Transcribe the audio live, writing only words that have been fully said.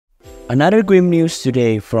Another grim news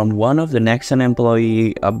today from one of the Nexon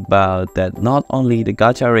employee about that not only the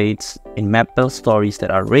gacha rates in MapleStory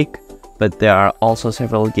that are rigged, but there are also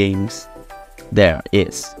several games there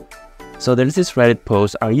is. So there's this Reddit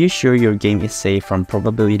post, "Are you sure your game is safe from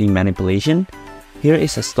probability manipulation?" Here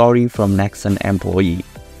is a story from Nexon employee.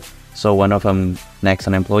 So one of them,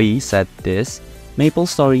 Nexon employee, said this: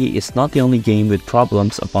 "MapleStory is not the only game with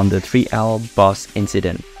problems upon the 3L boss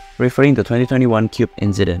incident," referring to 2021 Cube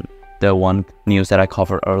incident, the one news that I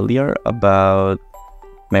covered earlier about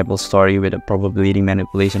MapleStory with a probability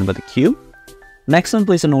manipulation by the Cube. Nexon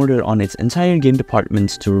placed an order on its entire game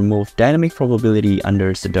departments to remove dynamic probability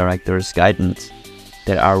under the director's guidance.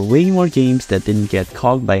 There are way more games that didn't get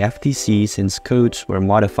caught by FTC since codes were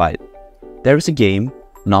modified. There is a game,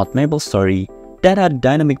 not MapleStory, that had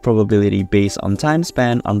dynamic probability based on time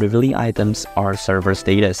span on revealing items or server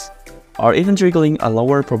status, or even triggering a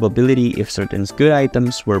lower probability if certain good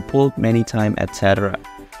items were pulled many times, etc.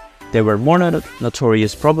 There were more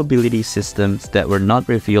notorious probability systems that were not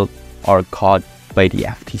revealed or caught by the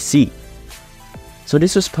FTC. So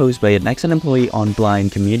this was posted by a Nexon employee on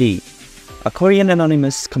Blind Community, a Korean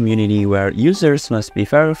anonymous community where users must be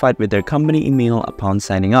verified with their company email upon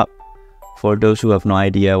signing up. For those who have no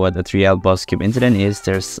idea what the 3L Boss Cube incident is,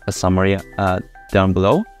 there's a summary down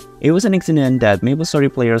below. It was an incident that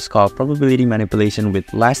MapleStory players call probability manipulation,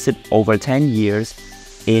 which lasted over 10 years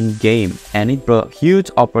in-game, and it brought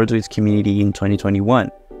huge uproar to its community in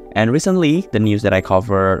 2021. And recently, the news that I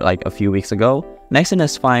covered like a few weeks ago, Nexon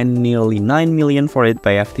has fined nearly $9 million for it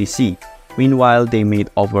by FTC. Meanwhile, they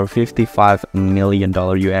made over $55 million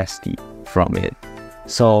USD from it.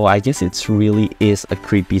 So I guess it really is a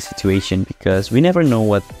creepy situation because we never know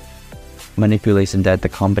what manipulation that the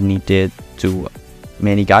company did to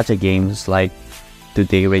many gacha games. Like, do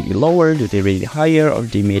they rate it lower, do they rate it higher, or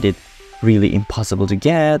they made it really impossible to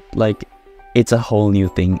get? Like, it's a whole new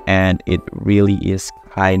thing and it really is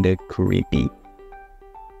kinda creepy.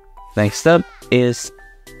 Next up is,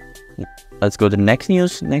 let's go to the next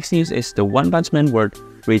news. Next news is the One Punch Man World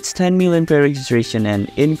reached 10 million per registration and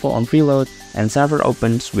info on preload, and server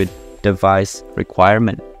opens with device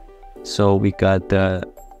requirement. So we got the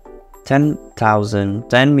 10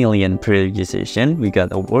 million per registration. We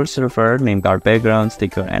got a world server, name card, background,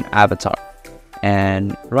 sticker, and avatar.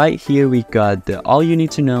 And right here we got the all you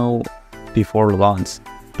need to know before launch.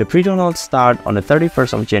 The pre-download start on the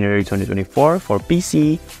 31st of January 2024 for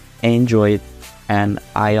PC, Android, and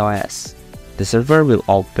iOS. The server will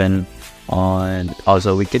open on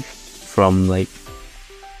also wicked from like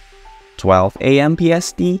 12 AM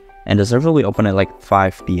PST, and the server will open at like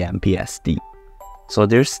 5 PM PST. So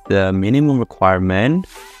there's the minimum requirement.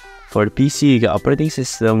 For the PC, you got operating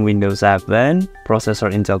system Windows 7, processor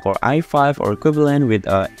Intel Core i5 or equivalent with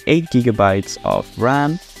 8 GB of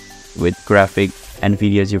RAM, with graphic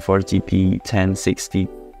NVIDIA GeForce GP 1060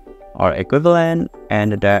 or equivalent,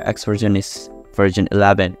 and the DirectX version is version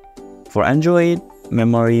 11. For Android,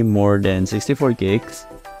 memory more than 64 gigs,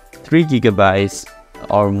 3 GB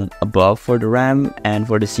or above for the RAM, and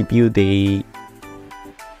for the CPU they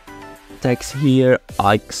text here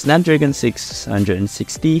like Snapdragon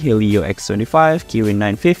 660, Helio X25, Kirin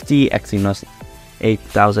 950, Exynos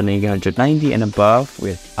 8890 and above,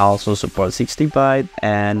 with also support 60 byte,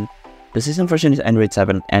 and the system version is Android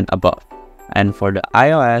 7 and above. And for the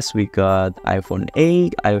iOS, we got iPhone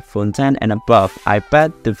 8, iPhone 10 and above,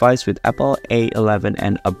 iPad device with Apple A11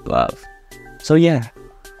 and above. So yeah,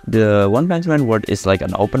 the One Punch Man World is like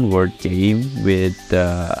an open world game with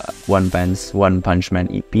the One Punch Man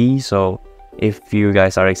EP. So if you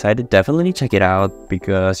guys are excited, definitely check it out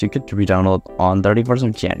because you could re-download on 31st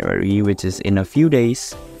of January, which is in a few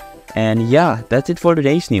days. And yeah, that's it for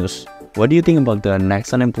today's news. What do you think about the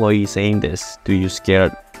Nexon employee saying this? Do you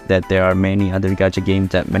scared that there are many other gacha games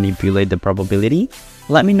that manipulate the probability?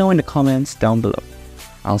 Let me know in the comments down below.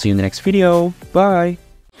 I'll see you in the next video. Bye!